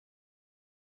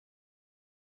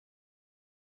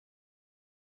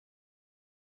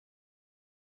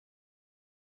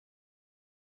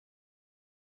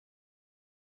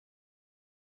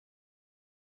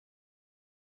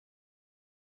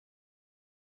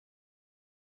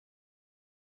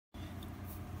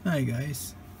Hi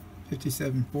guys,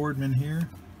 57 Boardman here.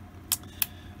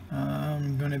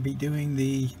 I'm going to be doing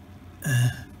the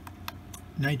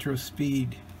Nitro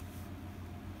Speed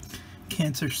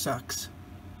Cancer Sucks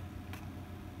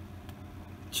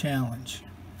challenge,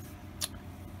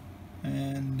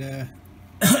 and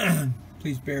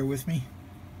please bear with me.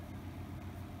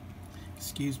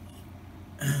 Excuse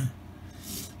me.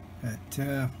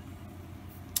 But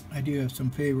I do have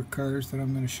some favorite cars that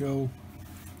I'm going to show,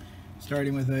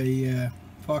 starting with a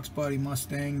Fox Body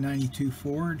Mustang 92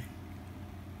 Ford.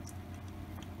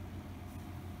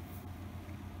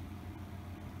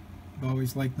 I've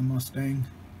always liked the Mustang.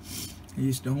 I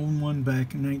used to own one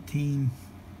back in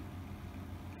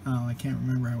I can't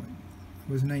remember how it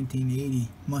was, 1980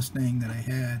 Mustang that I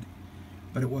had,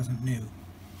 but it wasn't new.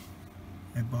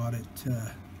 I bought it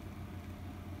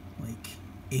like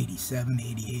 87,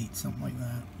 88, something like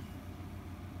that.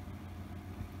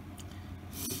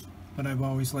 But I've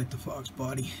always liked the Fox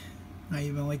Body. I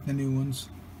even like the new ones.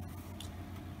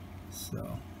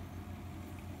 So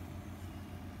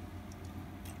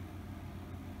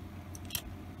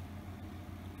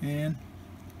and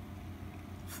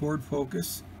Ford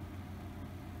Focus.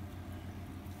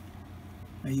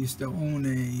 I used to own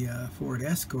a Ford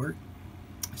Escort,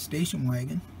 a station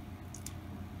wagon,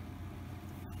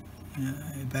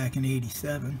 back in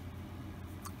 '87.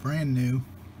 Brand new.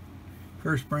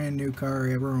 First brand new car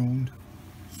I ever owned.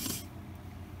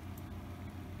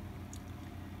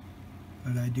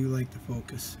 But I do like the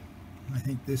Focus. I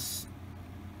think there's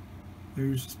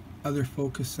other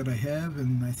Focus that I have,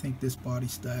 and I think this body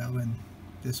style and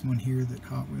this one here that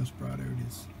Hot Wheels brought out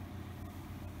is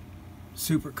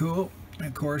super cool. And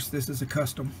of course, this is a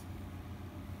custom.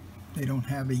 They don't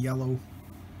have a yellow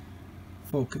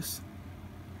Focus.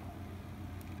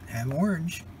 I have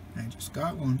orange. I just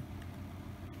got one.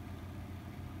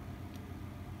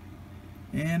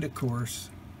 And of course,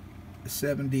 the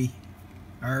 70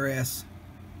 RS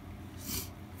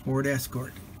Ford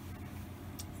Escort.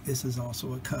 This is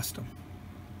also a custom.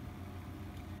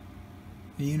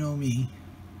 You know me,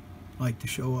 I like to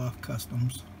show off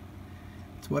customs.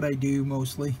 It's what I do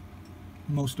mostly.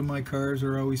 Most of my cars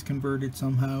are always converted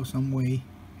somehow, some way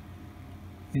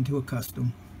into a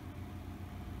custom.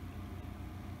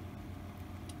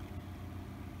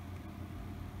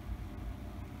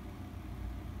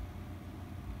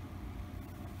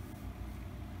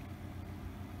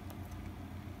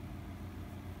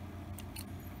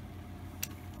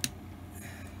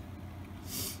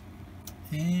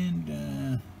 And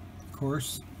of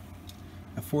course,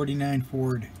 a 49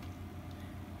 Ford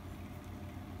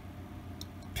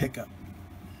pickup.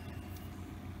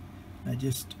 I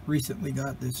just recently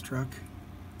got this truck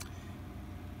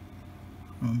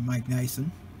from Mike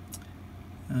Nyson,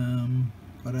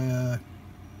 but I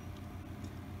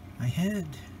had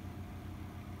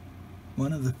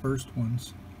one of the first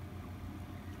ones,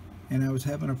 and I was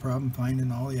having a problem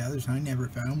finding all the others. I never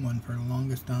found one for the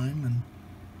longest time, and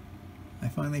I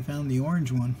finally found the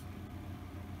orange one.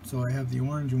 So I have the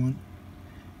orange one,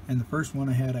 and the first one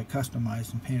I had, I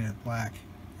customized and painted it black.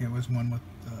 It was one with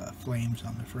flames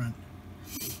on the front.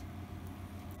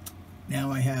 Now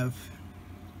I have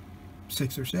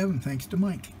 6 or 7 thanks to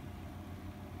Mike.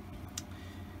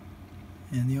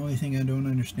 And the only thing I don't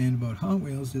understand about Hot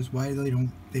Wheels is why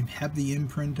they have the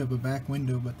imprint of a back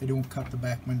window, but they don't cut the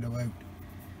back window out.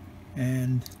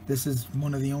 And this is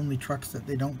one of the only trucks that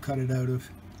they don't cut it out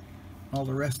of. All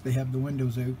the rest, they have the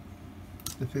windows out.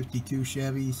 The 52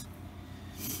 Chevys,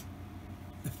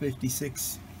 the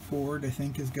 56 Ford, I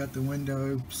think, has got the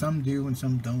window out. Some do and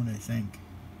some don't, I think.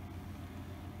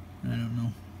 I don't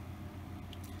know.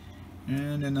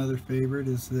 And another favorite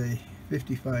is the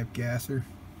 55 Gasser.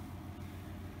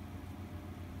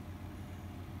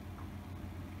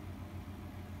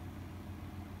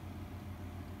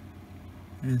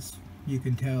 As you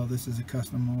can tell, this is a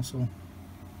custom also.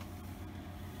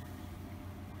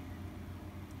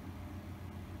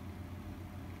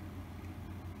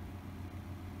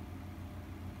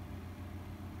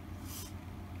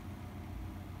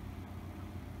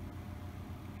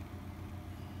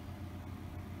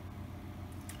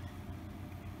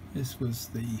 This was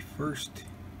the first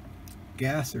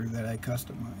Gasser that I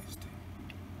customized.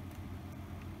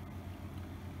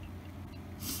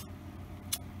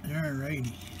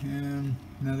 Alrighty,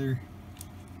 another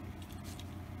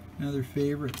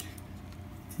favorite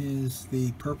is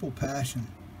the Purple Passion.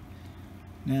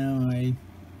 Now I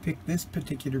picked this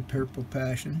particular Purple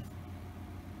Passion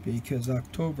because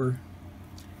October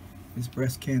is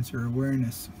Breast Cancer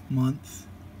Awareness Month,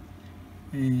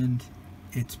 and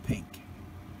it's pink.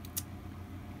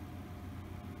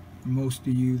 For most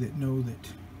of you that know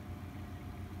that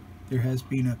there has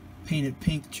been a Paint It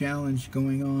Pink challenge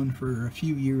going on for a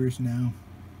few years now,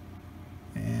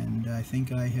 and I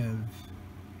think I have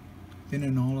been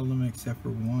in all of them except for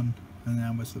one, and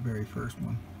that was the very first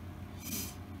one.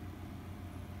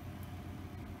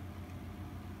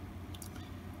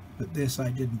 But this I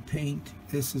didn't paint.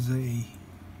 This is a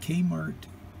Kmart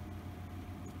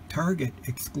Target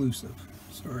exclusive.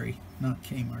 Sorry, not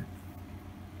Kmart.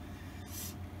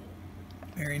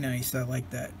 Very nice, I like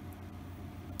that.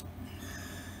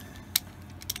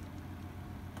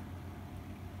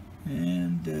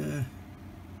 And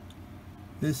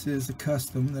this is a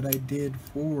custom that I did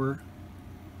for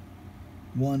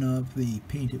one of the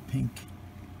Paint It Pink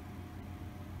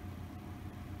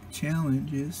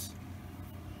challenges.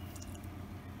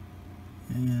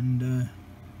 And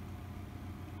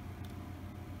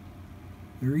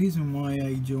the reason why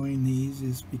I joined these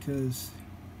is because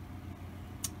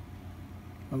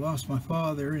I lost my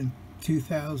father in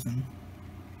 2000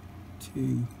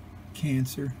 to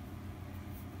cancer.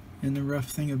 And the rough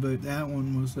thing about that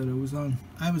one was that I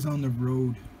was on the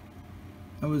road.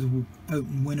 I was out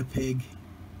in Winnipeg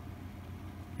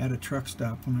at a truck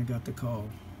stop when I got the call.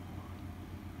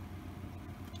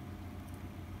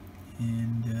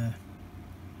 And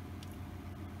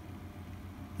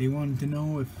they wanted to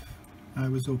know if I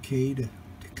was okay to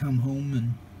come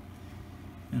home,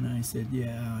 and I said,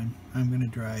 yeah, I'm gonna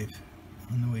drive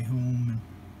on the way home. And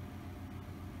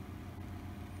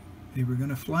they were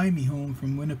gonna fly me home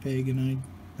from Winnipeg, and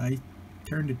I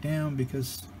turned it down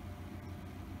because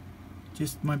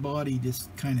just my body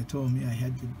just kind of told me I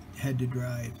had to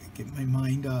drive, get my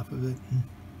mind off of it. And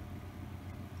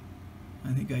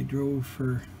I think I drove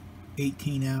for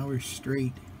 18 hours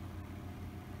straight,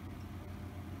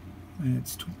 and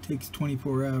it takes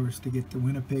 24 hours to get to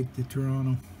Winnipeg to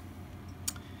Toronto.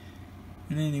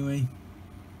 And anyway,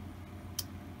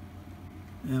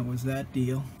 that was that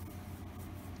deal.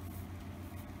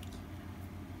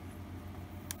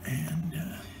 And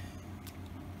I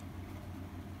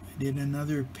did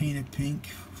another Paint It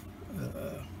Pink.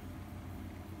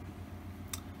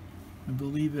 I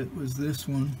believe it was this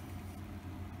one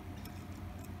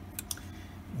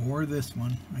or this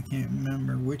one. I can't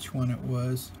remember which one it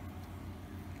was.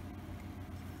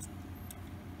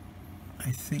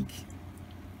 I think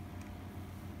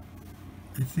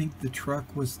the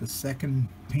truck was the second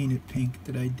Paint It Pink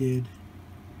that I did,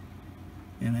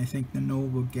 and I think the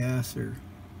Nova Gasser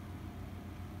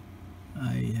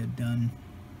I had done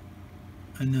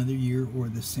another year or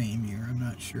the same year, I'm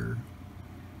not sure,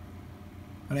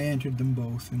 but I entered them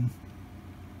both. And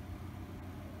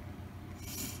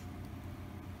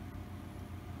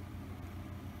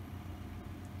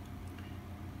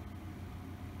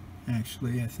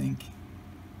actually, I think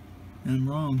I'm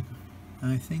wrong.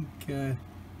 I think I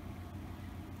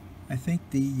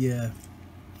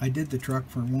did the truck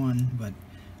for one, but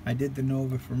I did the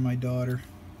Nova for my daughter.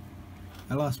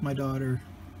 I lost my daughter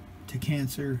to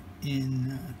cancer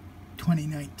in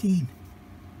 2019.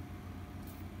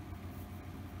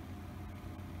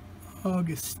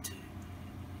 August,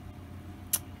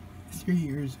 3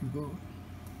 years ago.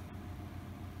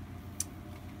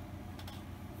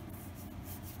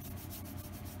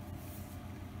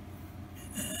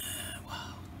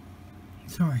 Wow.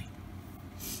 Sorry.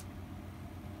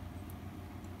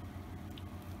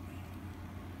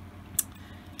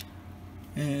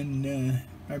 And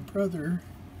my brother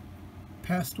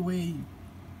passed away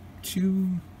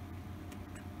two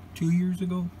years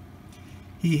ago.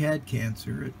 He had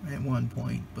cancer at one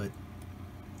point, but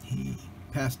he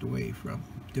passed away from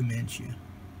dementia.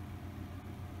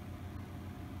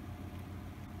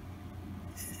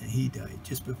 He died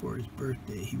just before his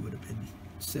birthday. He would have been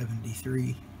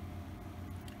 73.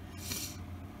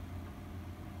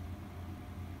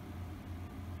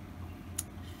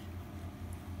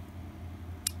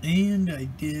 And I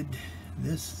did,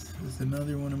 this is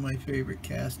another one of my favorite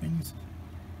castings,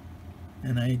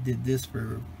 and I did this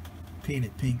for Paint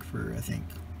It Pink for, I think,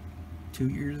 2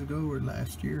 years ago or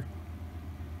last year.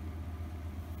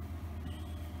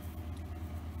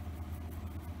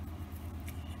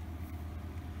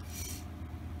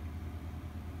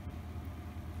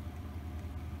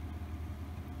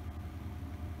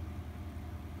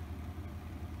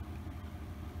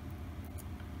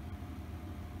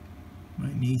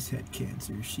 My niece had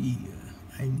cancer.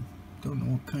 I don't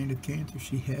know what kind of cancer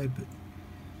she had, but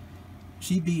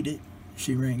she beat it.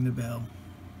 She rang the bell.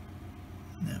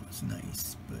 And that was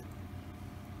nice, but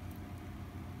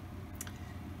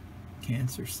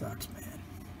cancer sucks, man.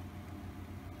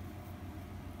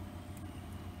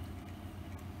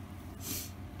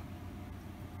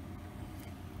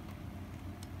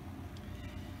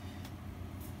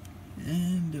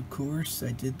 And of course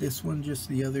I did this one just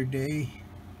the other day.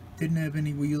 Didn't have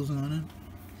any wheels on it.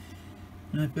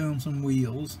 And I found some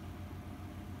wheels.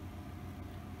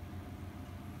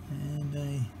 And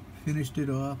I finished it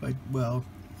off. Well,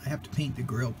 I have to paint the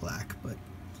grill black, but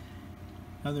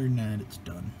other than that, it's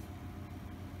done.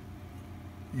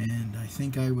 And I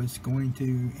think I was going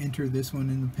to enter this one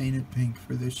in the Paint It Pink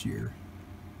for this year.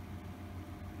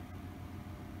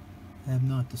 I have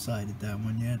not decided that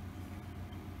one yet.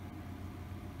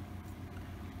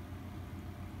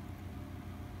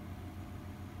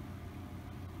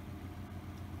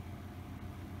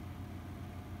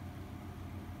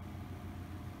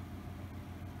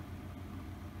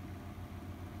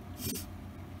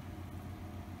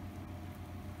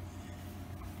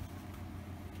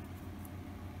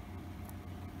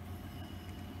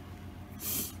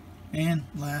 And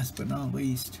last but not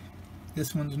least,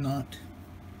 this one's not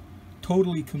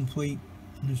totally complete.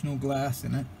 There's no glass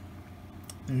in it.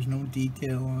 There's no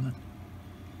detail on it.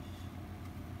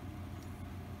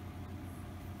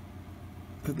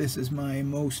 But this is my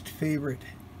most favorite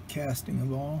casting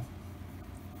of all.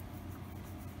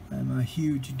 I'm a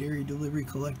huge dairy delivery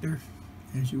collector,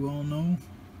 as you all know.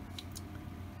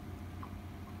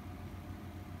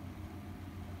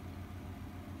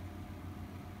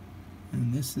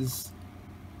 And this is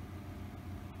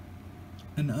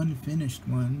an unfinished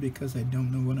one because I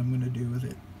don't know what I'm going to do with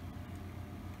it.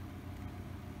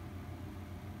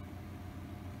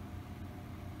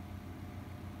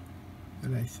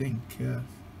 But I think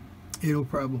it'll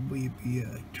probably be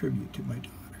a tribute to my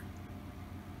daughter.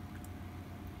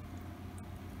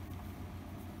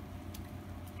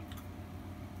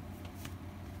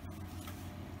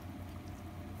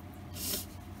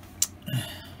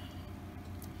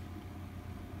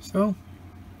 So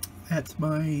that's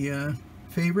my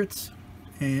favorites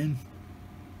and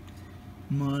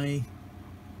my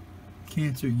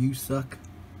Cancer You Suck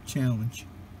challenge.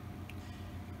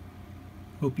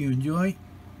 Hope you enjoy,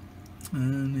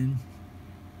 and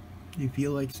if you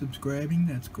feel like subscribing,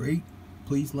 that's great.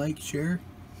 Please like, share,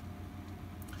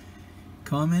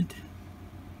 comment.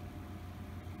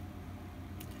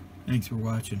 Thanks for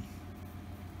watching.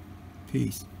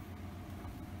 Peace.